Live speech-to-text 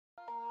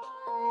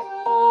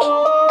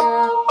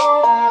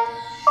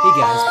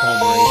guys,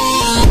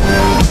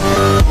 Palmer.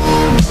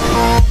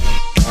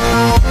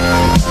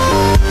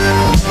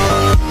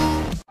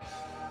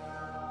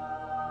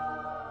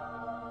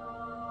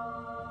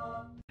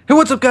 Hey,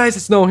 what's up guys,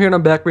 it's Noah here and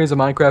I'm back bringing some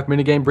Minecraft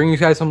minigame, bringing you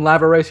guys some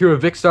lava race here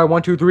with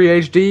Vicstar123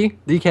 HD,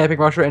 the Camping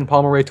Rusher, and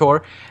Palmer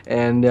Tour.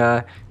 And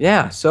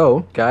yeah,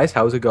 so guys,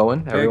 how's it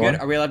going? Very good.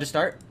 Are we allowed to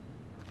start?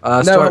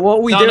 No, what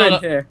are we doing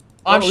here?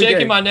 I'm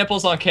shaking my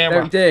nipples on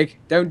camera.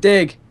 Don't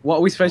dig. What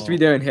are we supposed to be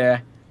doing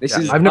here? This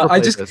is. I've never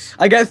played this.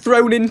 I get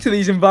thrown into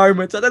these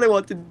environments. I don't know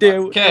what to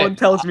do. Okay. No one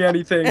tells me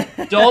anything.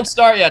 Don't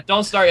start yet.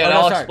 Don't start yet. Oh,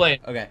 I'll start. explain.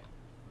 Okay.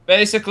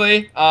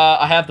 Basically,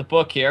 I have the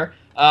book here.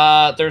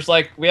 There's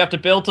we have to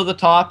build to the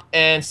top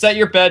and set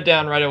your bed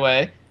down right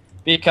away,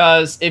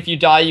 because if you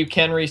die, you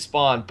can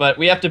respawn. But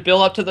we have to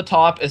build up to the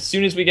top. As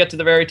soon as we get to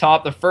the very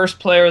top, the first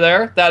player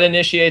there, that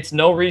initiates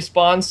no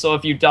respawns. So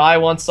if you die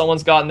once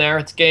someone's gotten there,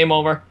 it's game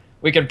over.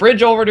 We can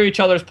bridge over to each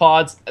other's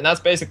pods, and that's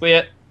basically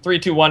it. 3,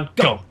 2, 1,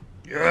 go.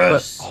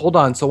 Yes. But, hold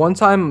on, so one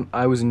time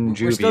I was in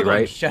We're still juvie, going.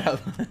 right? Shut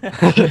up.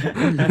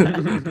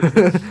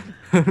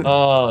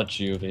 Oh,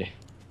 juvie.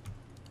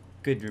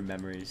 Good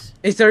memories.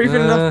 Is there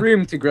even enough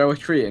room to grow a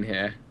tree in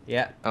here?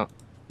 Yeah. Oh,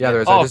 yeah,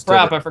 there is. Oh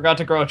crap! I forgot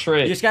to grow a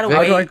tree. You just gotta How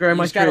wait. do I grow You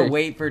my just gotta tree?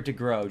 wait for it to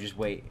grow. Just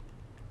wait.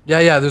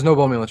 Yeah, there's no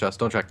bone meal in the chest,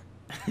 don't check.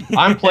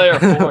 I'm player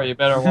 4. You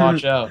better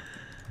watch out.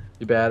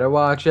 You better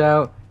watch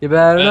out, you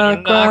better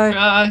not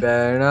cry, you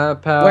better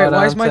not pout. Wait,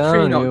 why is I'm my tree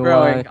telling not you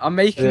growing? why. I'm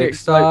making it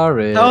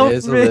Vicstar Help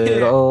is a me.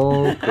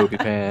 little poopy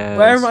pants.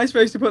 Where am I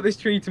supposed to put this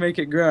tree to make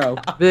it grow?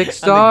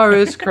 Vicstar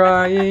is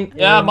crying.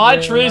 Yeah, my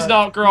tree's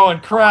not growing.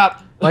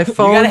 Crap. My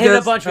phone gotta hit a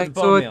gets bunch with wrecked,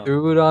 bone so I meal.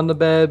 threw it on the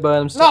bed, but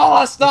I'm still.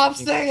 No, stop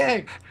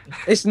singing.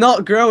 It's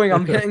not growing.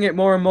 I'm hitting it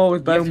more and more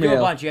with You have bone to do a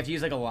meal. bunch. You have to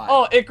use like a lot.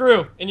 Oh, it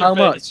grew in your How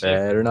face. much?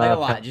 Better like a not.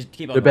 lot. Just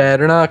keep on. You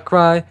better not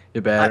cry.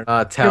 You better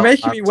not tell. You're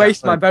making me I'm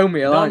waste my telling. bone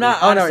meal. No, aren't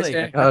not you? Oh no, it's honestly.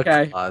 here.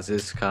 Okay. Claus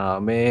is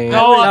coming.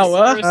 No,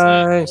 Noah,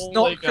 seriously. It's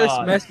Holy not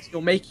God. Christmas.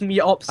 You're making me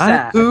I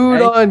upset.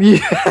 pooed okay? on you.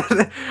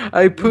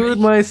 I pooed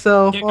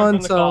myself Kick him on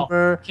from the call.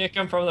 summer. Kick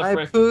him from the I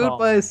frickin' pooed call.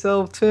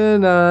 myself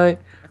tonight.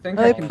 I think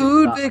I can do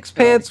pooed that. Vic's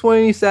pants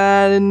when he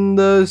sat in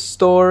the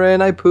store,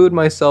 and I pooed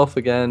myself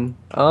again.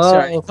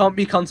 Sorry, you Oh, can't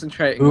be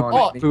concentrating Oop. on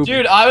Oh, it. Poop.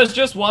 dude, I was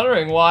just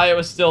wondering why it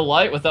was still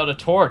light without a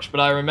torch,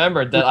 but I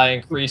remembered that I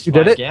increased You my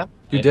did it? gamma.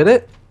 you did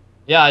it?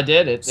 Yeah, I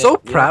did. So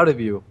it, proud of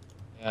you.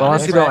 yeah, But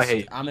honestly, though, I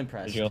hate. I'm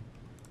impressed.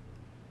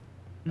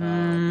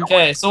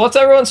 Okay, so what's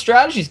everyone's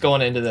strategies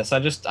going into this? I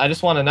just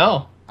want to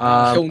know.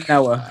 Kill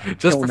Noah.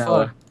 Just Kill for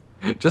Noah.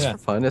 fun. Just Yeah. for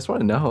fun. I just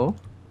want to know.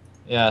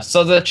 Yeah,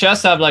 so the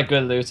chests have like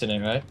good loot in it,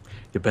 right?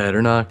 You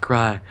better not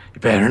cry.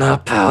 You better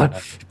not pout.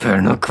 You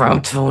better not cry.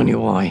 I'm telling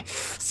you why.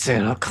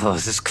 Santa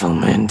Claus is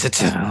coming to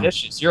town.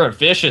 Vicious. You're a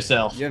vicious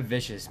elf. You're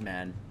vicious,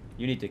 man.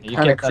 You need to. You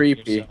Kinda kept that to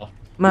creepy. yourself.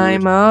 My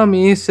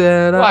mommy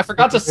said. Oh, I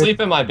forgot to sleep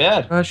in my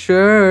bed. My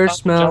shirt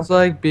smells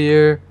like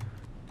beer.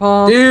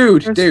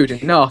 Dude,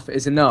 enough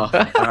is enough.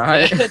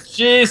 Alright?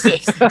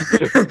 Jesus.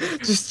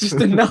 just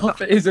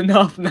enough is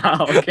enough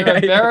now, You're okay?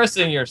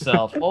 embarrassing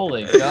yourself.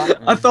 Holy God.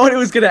 I thought it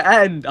was gonna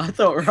end. I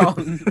thought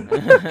wrong.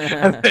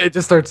 It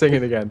just starts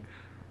singing again.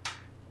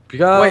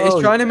 Because Wait, it's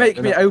trying to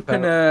make me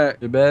open a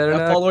You better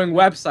not. following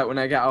website when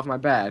I get out of my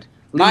bed.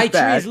 My Leave tree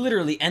bed. is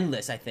literally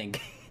endless. I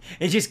think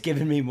it's just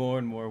giving me more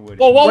and more wood.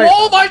 Whoa, whoa, Wait.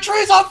 whoa! My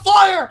tree's on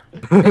fire!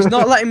 It's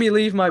not letting me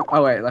leave my.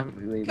 Oh wait, let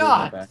me leave my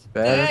God. bed.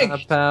 Better Dang.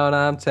 not pout.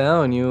 I'm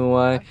telling you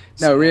why.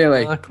 No,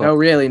 really, Santa Claus no,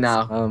 really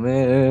now.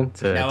 coming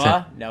to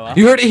town. Noah,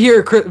 You heard it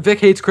here. Vic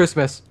hates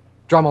Christmas.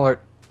 Drama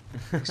alert.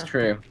 It's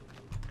true.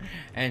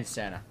 and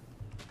Santa.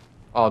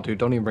 Oh, dude,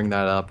 don't even bring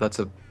that up. That's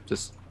a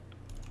just.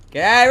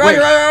 Okay, Wait.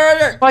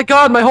 Roger. My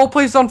God, my whole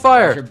place is on That's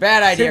your fire.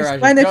 bad idea, Since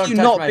Roger. when Don't have you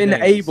touch not my been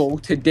things. able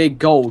to dig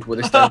gold with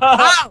a stone?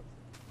 Ow!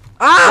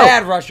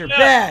 Bad, Roger. Yeah.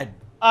 Bad.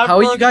 How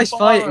are you guys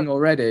fighting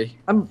already?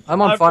 I'm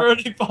on I'm fire.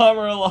 burning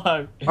Palmer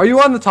alive. Are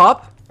you on the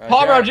top?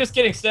 Palmer, I'm just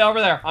kidding. Stay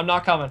over there. I'm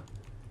not coming.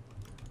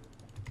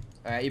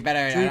 Alright, you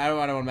better. Dude. I don't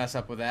want to mess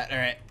up with that.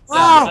 Alright.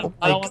 Oh,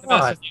 I my don't want to mess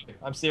God. with you.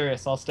 I'm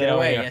serious. I'll stay Stay over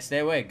away. here. Yeah, stay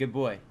away. Good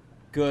boy.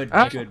 Good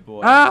Ow. good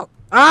boy. Ow!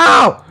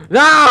 Ow!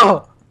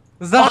 No!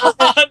 Stop!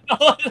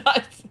 No,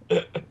 that's-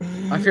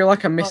 I feel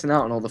like I'm missing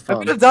out on all the I'm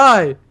fun. gonna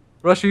die.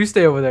 Russia, you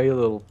stay over there, you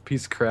little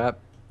piece of crap.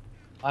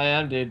 I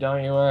am, dude.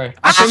 Don't you worry.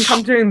 I think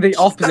I'm doing the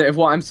opposite of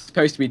what I'm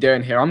supposed to be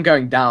doing here. I'm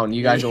going down.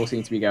 You guys all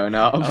seem to be going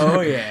up.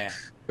 Oh yeah.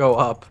 Go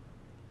up.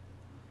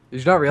 Did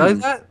you not realize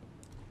that?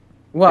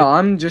 Well,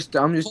 I'm just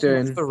It's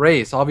doing. the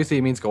race. Obviously,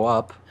 it means go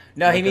up.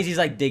 No, he means he's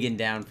like digging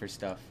down for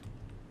stuff.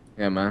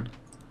 Yeah, man.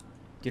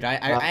 Dude,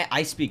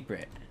 I speak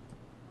Brit.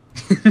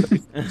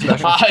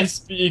 I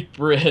speak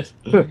Brit.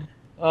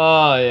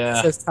 Oh It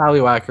yeah. says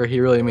Tallywhacker. He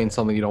really means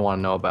something you don't want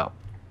to know about.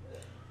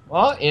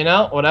 Well, you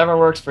know, whatever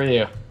works for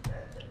you.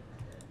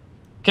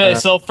 Okay,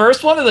 so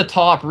first one at the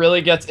top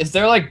really gets. Is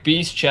there like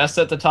beast chests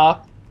at the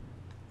top?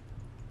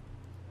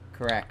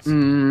 Correct.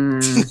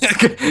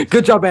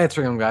 Good job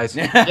answering them, guys.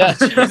 Yes,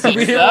 Jesus, We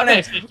didn't that wanna-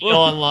 makes me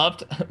feel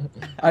unloved.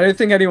 I don't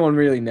think anyone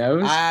really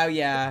knows.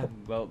 Yeah.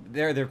 Well,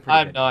 they're pretty I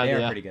have good. no They idea.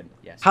 are pretty good.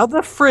 Yes. How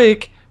the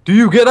freak do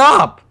you get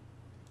up?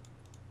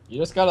 You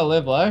just gotta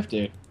live life,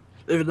 dude.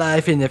 Live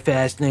life in the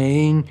fast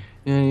lane.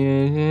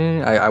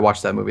 I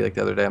watched that movie like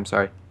the other day. I'm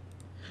sorry.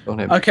 Don't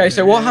hit me. Okay,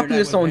 so what happens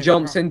if someone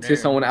jumps into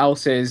someone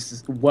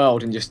else's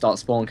world and just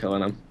starts spawn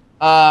killing them?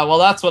 Well,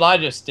 that's what I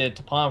just did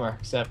to Palmer,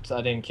 except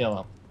I didn't kill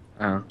him.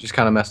 Oh. Just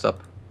kind of messed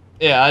up.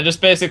 Yeah, I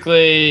just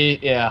basically,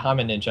 I'm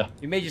a ninja.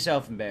 You made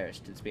yourself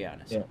embarrassed. Let's be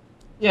honest.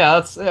 Yeah.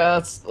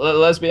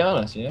 Let's be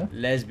honest, you know?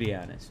 Let's be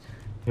honest.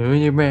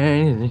 Did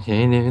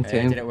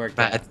it work?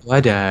 I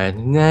died.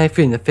 Knife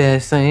in the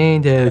fast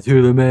lane, down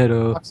to the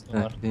middle. Excellent.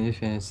 Knife in the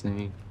fast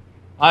lane.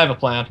 I have a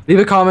plan. Leave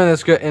a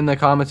comment in the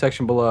comment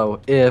section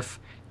below if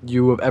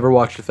you have ever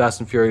watched a Fast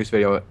and Furious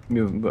video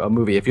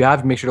movie. If you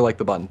have, make sure to like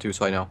the button too,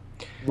 so I know.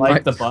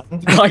 Like the button.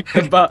 Like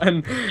the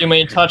button. You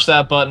mean touch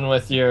that button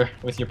with your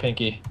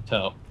pinky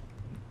toe.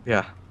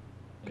 Yeah.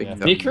 Yeah.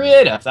 Be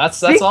creative.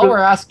 That's all we're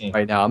asking.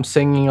 Right now, I'm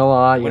singing a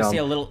lot. I You want to know, see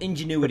a little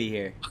ingenuity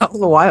here. I don't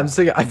know why I'm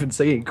singing. I've been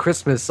singing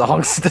Christmas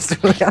songs.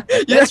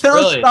 It's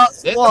really,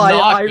 that's it's why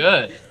not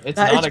good. It's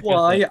That not is a good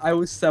why thing. I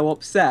was so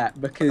upset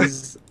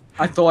because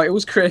I thought it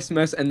was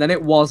Christmas and then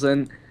it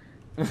wasn't.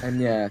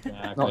 And yeah, not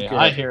Exactly. good.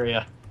 I hear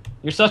you.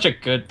 You're such a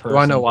good person. Do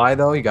I know why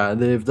though? You gotta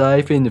live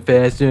life in the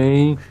fast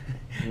lane.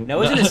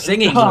 No, it's in a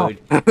singing No.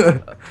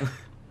 mood.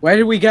 Where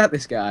did we get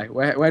this guy?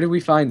 Where did we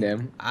find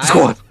him?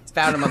 I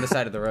found him on the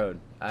side of the road.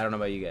 I don't know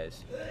about you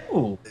guys.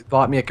 Ooh. They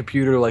bought me a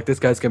computer. Like this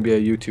guy's gonna be a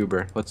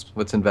YouTuber.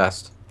 Let's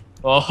invest.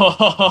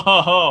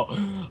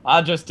 Oh,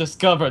 I just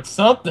discovered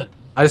something.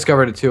 I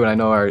discovered it too, and I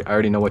know I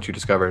already know what you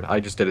discovered. I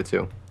just did it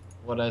too.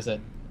 What is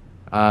it?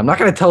 I'm not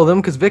gonna tell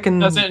them because Vic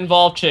and Does it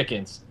involve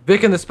chickens?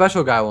 the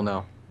special guy will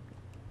know.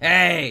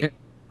 Hey,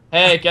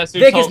 Hey, guess who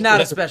Vic told is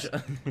not a special.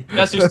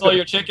 Guess who stole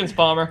your chickens,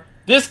 Palmer?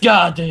 This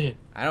guy did.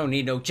 I don't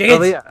need no Well, chickens.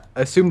 they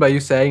assumed by you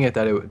saying it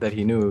that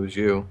he knew it was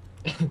you.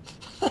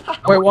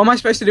 Wait, what am I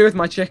supposed to do with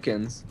my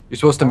chickens? You're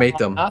supposed to mate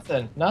them.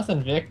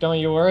 Nothing, Vic. Don't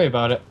you worry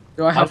about it.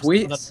 Do I have I'm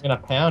wheat? gonna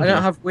pound I don't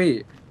you. have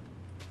wheat.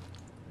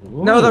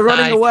 Ooh. No, they're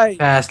running nice. away.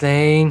 Fast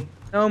lane.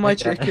 No, my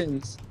Okay.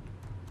 chickens.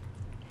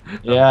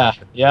 Yeah,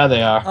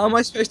 they are. How am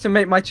I supposed to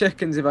make my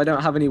chickens if I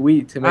don't have any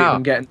wheat to make Wow.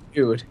 them get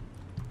food?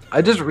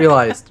 I just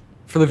realized,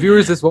 for the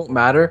viewers, this won't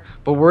matter,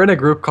 but we're in a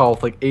group call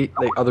with like 8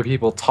 other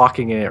people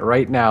talking in it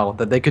right now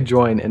that they could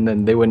join, and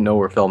then they wouldn't know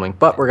we're filming.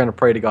 But we're gonna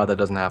pray to God that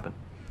doesn't happen.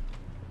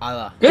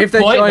 Allah. Good if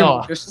they point, join,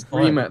 Noah. just Good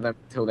scream point. at them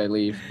until they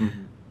leave.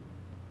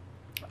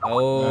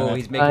 Oh,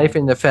 he's Life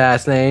making. in the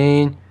fast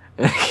lane.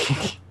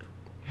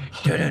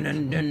 Dude,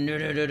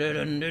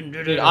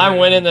 I'm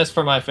winning this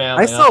for my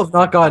family. I still have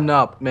not gotten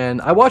up,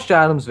 man. I watched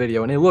Adam's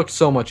video, and it looked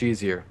so much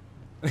easier.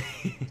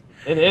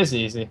 It is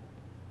easy.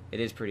 It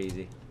is pretty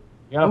easy.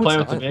 You gotta Oh, play it's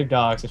with the not. big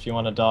dogs if you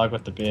want a dog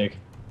with the big.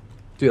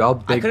 Dude, I'll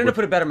I big. couldn't have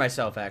put it better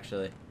myself,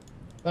 actually.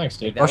 Thanks,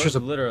 dude. That Russia's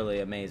was a- literally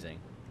amazing.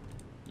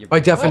 You're By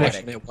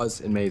definition, poetic. it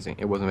was amazing.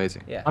 It was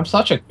amazing. Yeah. I'm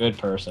such a good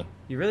person.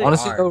 You really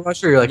Honestly, are. though,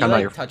 Russia, you're like, you I'm like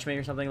not your. touch me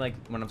or something like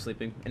when I'm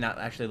sleeping, and not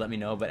actually let me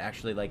know, but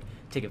actually like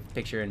take a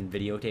picture and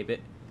videotape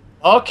it.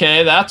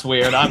 Okay, that's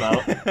weird. I'm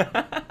out.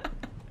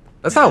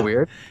 That's not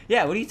weird.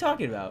 Yeah, what are you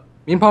talking about?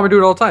 Me and Palmer do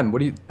it all the time. What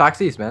do you?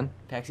 Backsies, man.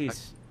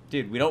 Taxis.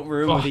 Dude, we don't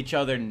room with Ugh. each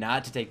other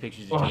not to take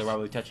pictures of each Ugh. other while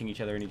we're touching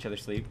each other in each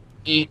other's sleep.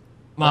 Eat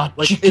my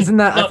Like, chicken. isn't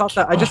that? I thought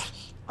that. I I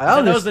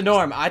thought that was the understand.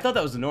 norm. I thought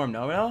that was the norm.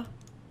 No, no.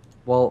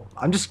 Well,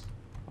 I'm just.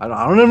 I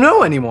don't even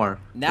know anymore.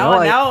 Now, You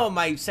know, now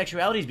my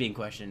sexuality is being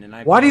questioned, and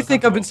I. Why do you feel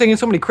think I've been uncomfortable. singing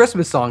so many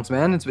Christmas songs,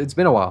 man? It's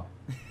been a while.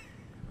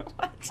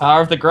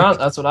 Power of the grunt.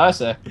 That's what I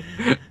say.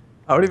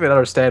 I don't even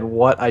understand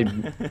what I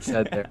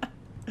said there.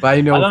 But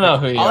I know. I don't know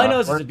who you All are. I know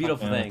is We're it's a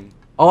beautiful not thing.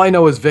 All I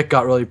know is Vic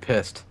got really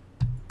pissed.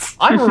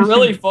 I'm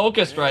really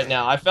focused right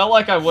now. I felt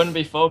like I wouldn't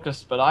be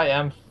focused, but I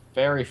am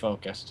very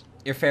focused.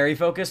 You're fairy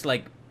focused,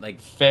 like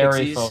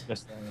Very pixies?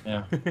 focused.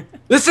 Yeah.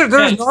 There's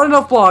Yes. not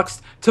enough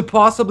blocks to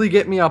possibly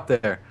get me up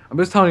there. I'm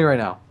just telling you right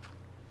now.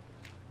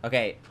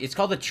 Okay, it's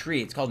called a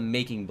tree. It's called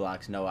making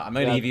blocks, Noah. I'm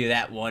gonna Yeah. give you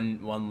that one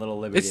little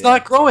liberty. It's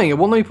not growing. It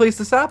won't let me place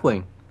the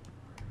sapling.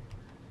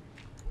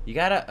 You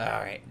gotta.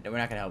 All right, we're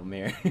not gonna help him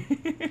here.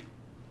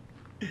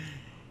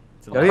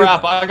 It's a Yeah, lot. you-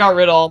 Crap! I got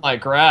rid of all my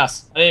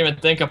grass. I didn't even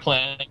think of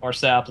planting more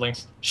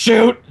saplings.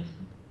 Shoot!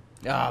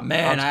 Oh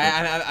man,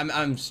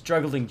 I'm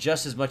struggling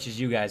just as much as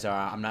you guys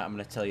are. I'm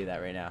gonna tell you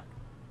that right now.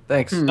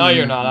 Thanks. Hmm. No,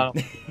 you're not.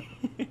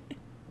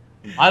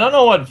 I don't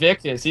know what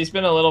Vic is. He's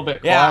been a little bit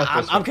Yeah,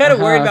 quiet. I'm kind of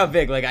worried Uh-huh. about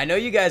Vic. Like I know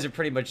you guys are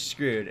pretty much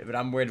screwed, but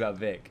I'm worried about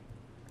Vic.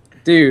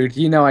 Dude,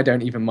 you know I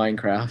don't even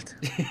Minecraft.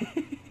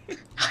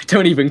 I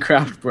don't even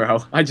craft, bro.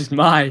 I just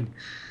mine.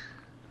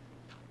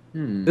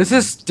 This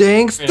is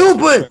dang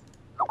stupid.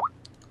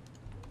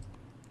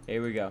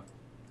 Here we go.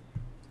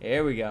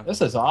 Here we go.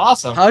 This is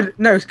awesome.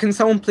 No, can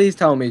someone please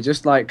tell me,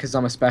 just like, because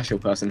I'm a special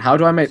person, how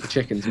do I make the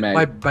chickens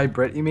mate? By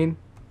Brit, you mean?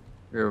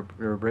 You're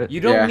a Brit? You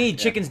don't Yeah. need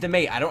chickens to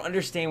mate. I don't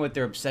understand what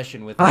their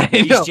obsession with I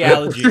know.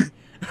 bestiality.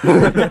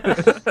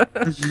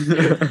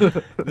 There's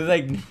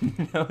like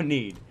no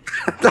need.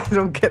 I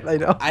don't get. I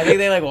know. I think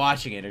they like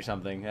watching it or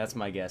something. That's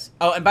my guess.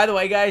 Oh, and by the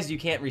way, guys, you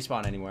can't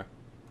respawn anymore.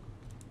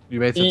 You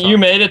made it to the top. You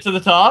made it to the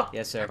top?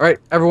 Yes, sir. All right,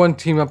 everyone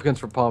team up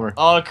against Palmer.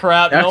 Oh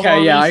crap, no Okay,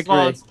 more yeah, I agree.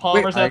 respawns.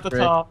 Palmer's I at the agree.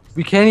 top.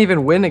 We can't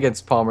even win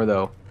against Palmer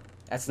though,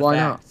 That's the Why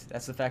fact. not?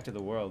 That's the fact of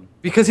the world.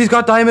 because he's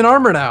got diamond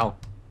armor now.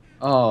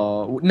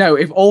 Oh no!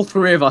 If all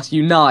three of us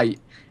unite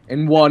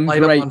in one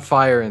Light great, him on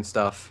fire and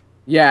stuff.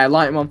 yeah,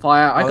 light him on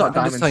fire. I Oh, got I'm just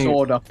diamond telling you,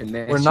 sword up in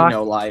this. we're not- You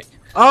know, like.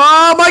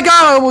 Oh my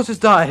god! I almost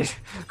just died.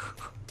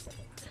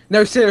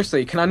 No,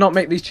 seriously, can I not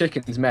make these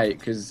chickens mate?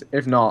 Because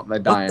if not, they're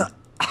dying. the-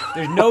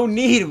 There's no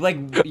need. Like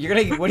you're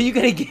gonna. What are you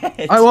gonna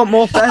get? I want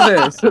more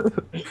feathers.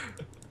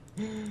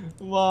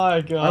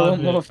 My god. I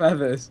want dude. more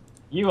feathers.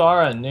 You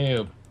are a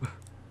noob.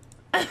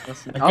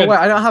 Oh wait,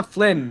 I don't have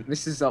Flynn.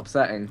 This is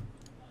upsetting.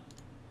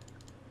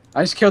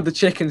 I just killed the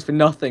chickens for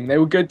nothing. They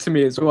were good to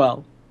me as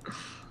well.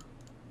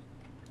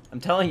 I'm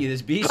telling you,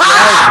 this beast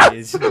strategy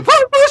is. Come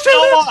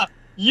on!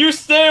 You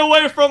stay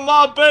away from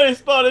my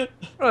base, buddy!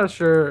 I'm not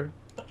sure.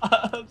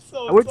 I'm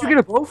so Where'd you sorry. get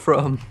a bow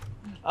from?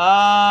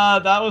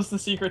 That was the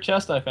secret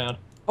chest I found.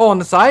 Oh, on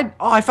the side?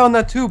 Oh, I found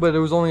that too, but it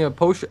was only a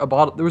potion, a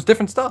bottle. There was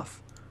different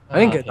stuff. I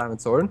didn't get a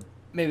diamond sword.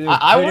 Maybe there's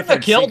I two wouldn't have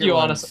different killed secret you,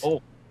 ones. honestly.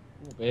 Oh,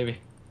 baby.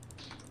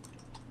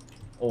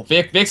 Oh,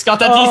 Vic's got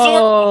that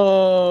D-sword!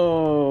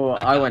 Oh,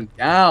 I went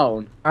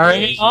down. All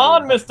Bring right. it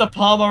on, Mr. Wait,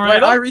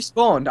 Pomeranian! I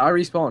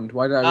respawned.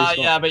 Why did I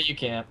respawn? Yeah, but you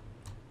can't.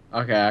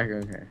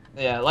 Okay.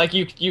 Yeah, like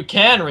you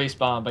can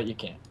respawn, but you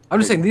can't. I'm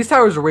just saying these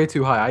towers are way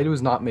too high. I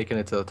was not making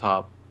it to the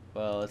top.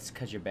 Well, it's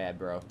because you're bad,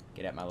 bro.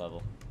 Get at my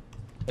level.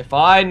 If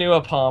I knew a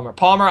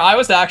Palmer, I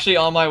was actually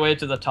on my way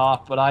to the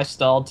top, but I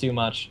stalled too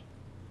much,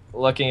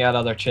 looking at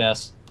other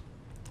chests.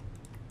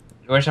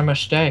 It was a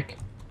mistake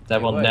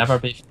that It will was. never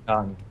be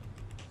forgotten.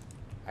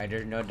 I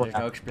don't know. There's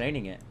no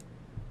explaining it,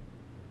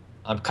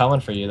 I'm coming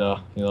for you, though,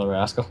 you little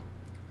rascal.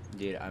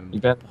 dude. I'm. You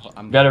bet.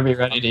 I'm better be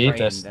ready I'm to eat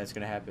praying this. That's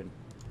gonna happen.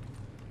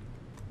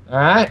 All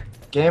right,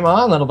 game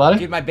on, little buddy.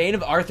 Dude, my Bane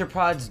of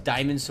Arthropods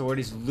diamond sword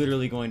is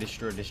literally going to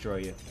destroy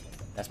you.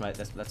 That's my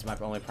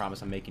only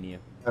promise I'm making you.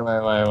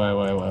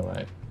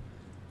 Wait.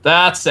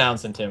 That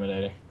sounds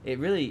intimidating. It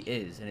really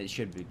is, and it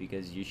should be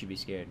because you should be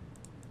scared.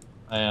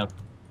 I am.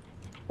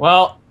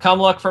 Well, come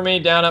look for me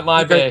down at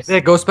my base. Yeah,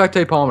 go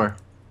spectate Palmer.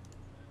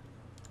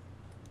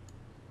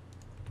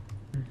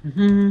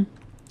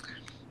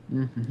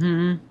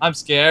 I'm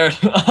scared.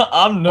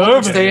 I'm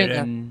nervous.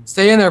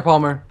 Stay in there,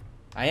 Palmer.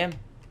 I am.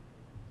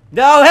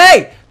 No,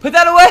 hey! Put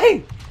that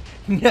away!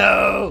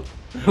 No!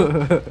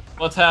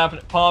 What's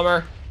happening,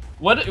 Palmer?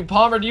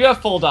 Palmer, do you have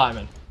full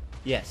diamond?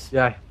 Yes.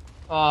 Yeah.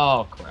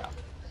 Oh, crap.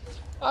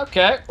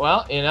 Okay,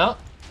 well, you know,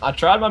 I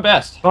tried my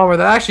best. Palmer,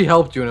 that actually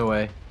helped you in a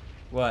way.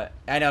 What?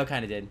 I know, it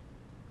kind of did.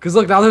 Because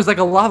look, now there's like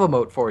a lava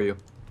moat for you.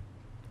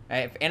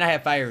 And I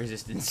have fire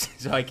resistance,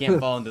 so I can't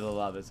fall into the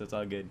lava, so it's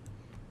all good.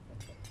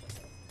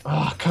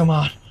 Oh, come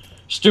on.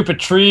 Stupid Wait,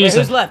 trees.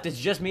 who's left? It's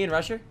just me and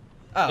Rusher?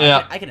 Oh,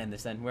 Yeah. I can end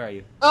this then. Where are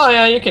you? Oh,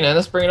 yeah, you can end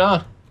this. Bring it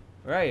on.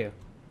 Where are you?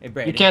 Hey,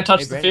 Brady. You can't touch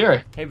Hey, the Brady.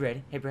 Fury. Hey,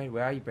 Brady. Hey, Brady.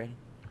 Where are you, Brady?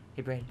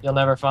 Hey, Brady. You'll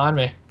never find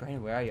me. Brady,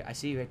 where are you? I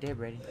see you right there,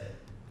 Brady.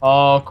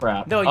 Oh,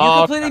 crap. No, you Oh,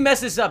 completely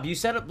messed this up. You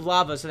set up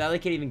lava, so now they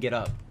can't even get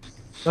up.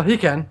 No, he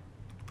can.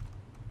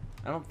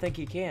 I don't think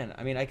he can.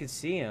 I mean, I could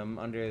see him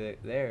under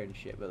there and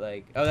shit, but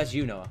like, oh, that's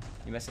you, Noah.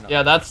 You messing up.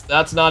 Yeah,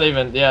 that's not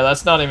even. Yeah,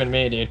 that's not even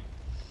me,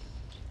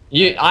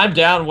 dude. I'm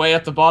down way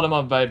at the bottom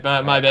of my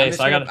base.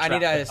 I gotta. I need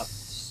trap it up.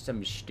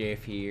 some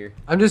stuff here.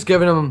 I'm just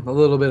giving him a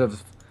little bit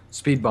of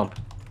speed bump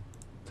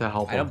to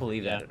help I don't him.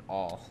 believe that Yeah. at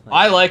all.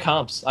 I like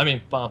humps. I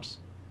mean bumps.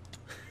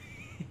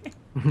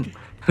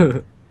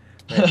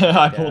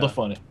 I pulled a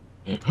funny.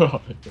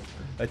 All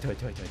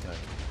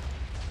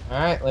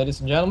right, ladies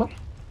and gentlemen.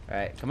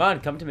 Alright, come on,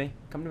 come to me.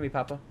 Come to me,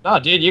 Papa. No,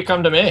 dude, you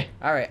come to me.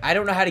 Alright, I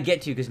don't know how to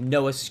get to you because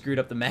Noah screwed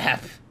up the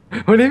map.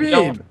 What do you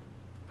No. mean?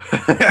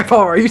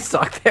 Palmer, are you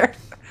stuck there?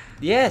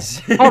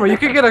 Yes. Palmer, you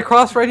can get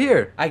across right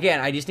here. Again,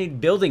 I just need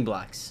building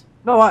blocks.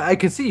 No, I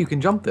can see you can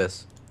jump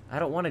this. I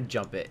don't want to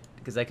jump it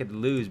because I could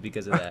lose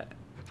because of that.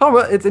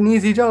 Palmer, it's an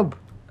easy jump.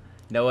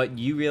 Noah,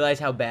 you realize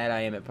how bad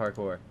I am at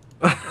parkour.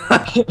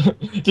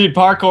 Dude,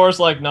 parkour's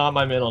like not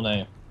my middle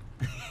name.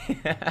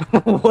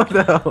 What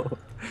the hell?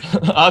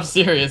 I'm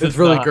serious. It's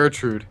really not.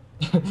 Gertrude.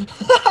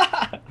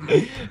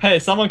 Hey,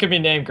 someone could be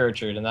named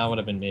Gertrude, and that would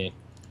have been me.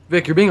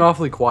 Vic, you're being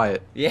awfully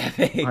quiet. Yeah,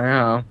 I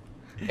know.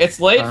 It's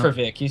late for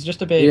Vic. He's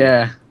just a baby.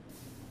 Yeah.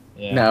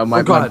 Yeah. No, my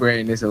Oh, God.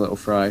 brain is a little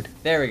fried.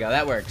 there we go.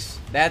 That works.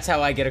 That's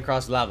how I get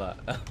across lava.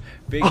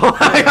 Big Oh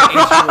my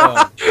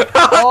God. intro.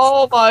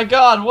 Oh my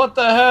God! What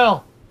the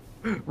hell?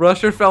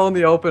 Rusher fell in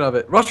the open of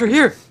it. Rusher,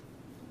 here!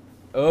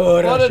 Oh,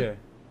 What Russia. did-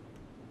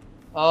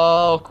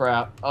 Oh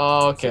crap.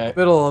 Oh, okay.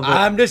 Middle of it.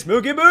 I'm the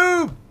Smokey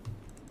Boob.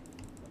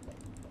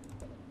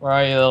 Where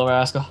are you, little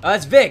rascal? Oh,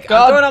 that's Vic.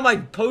 God. I'm throwing all my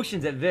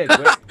potions at Vic.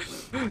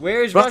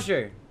 Where's Rush-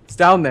 Rusher? It's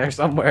down there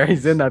somewhere.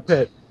 He's in that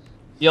pit.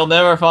 You'll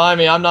never find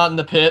me. I'm not in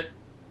the pit.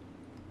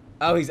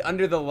 Oh, he's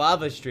under the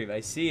lava stream.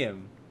 I see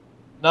him.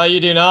 No, you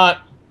do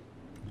not.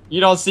 You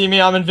don't see me.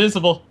 I'm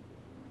invisible.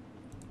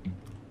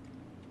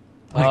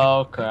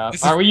 Oh crap.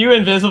 This is- Are you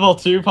invisible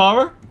too,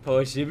 Palmer?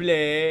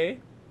 Possibly.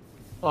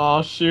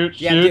 Oh shoot!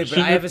 Yeah, shoot! dude, but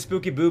shoot. I have a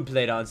spooky boob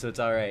plate on, so it's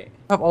all right.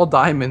 I have all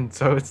diamond,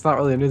 so it's not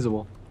really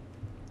invisible.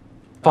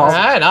 All Fall.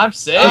 right, I'm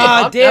safe.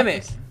 Ah, I'm damn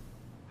definitely-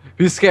 it!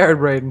 Be scared,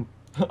 Braden.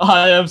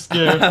 I am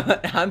scared.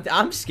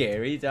 I'm scared.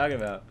 What are you talking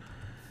about?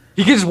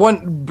 You can just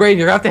Braden,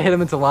 you're gonna have to hit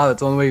him into lava. That's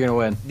the only way you're gonna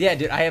win. Yeah,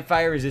 dude, I have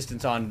fire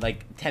resistance on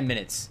like 10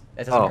 minutes.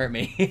 That doesn't Oh. hurt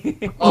me.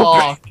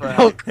 Oh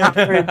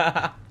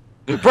crap!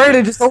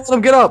 Braden, just don't let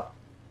him get up.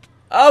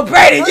 Oh,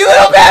 Brayden, you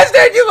little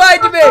bastard! You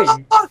lied to me!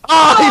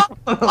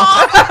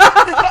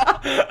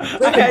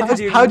 I had to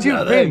do How'd you,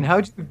 nothing. Braden?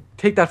 How'd you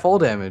take that fall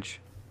damage?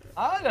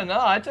 I don't know.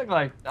 I took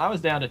like I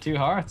was down to 2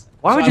 hearts.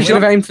 Why would So you You should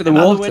have jump? aimed for the Am I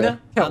the water. winner?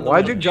 Yeah, I'm the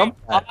why'd you winner. jump?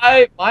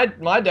 That?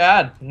 My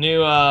dad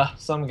knew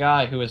some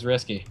guy who was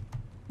risky.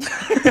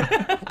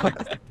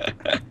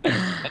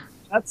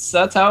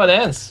 That's how it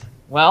ends.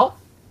 Well,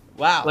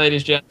 Wow.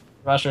 ladies, gentlemen,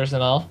 rushers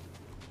and all.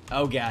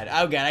 Oh god.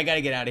 Oh god. I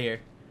gotta get out of here.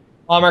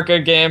 Palmer,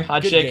 good game.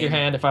 I'd Good shake game. your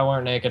hand if I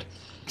weren't naked.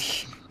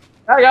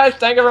 Alright guys,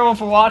 thank everyone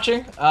for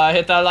watching.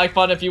 Hit that like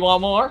button if you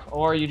want more,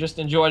 or you just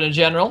enjoyed in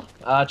general.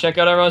 Check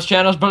out everyone's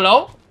channels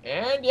below.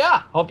 And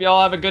yeah, hope you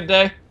all have a good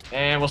day,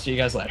 and we'll see you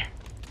guys later.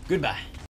 Goodbye.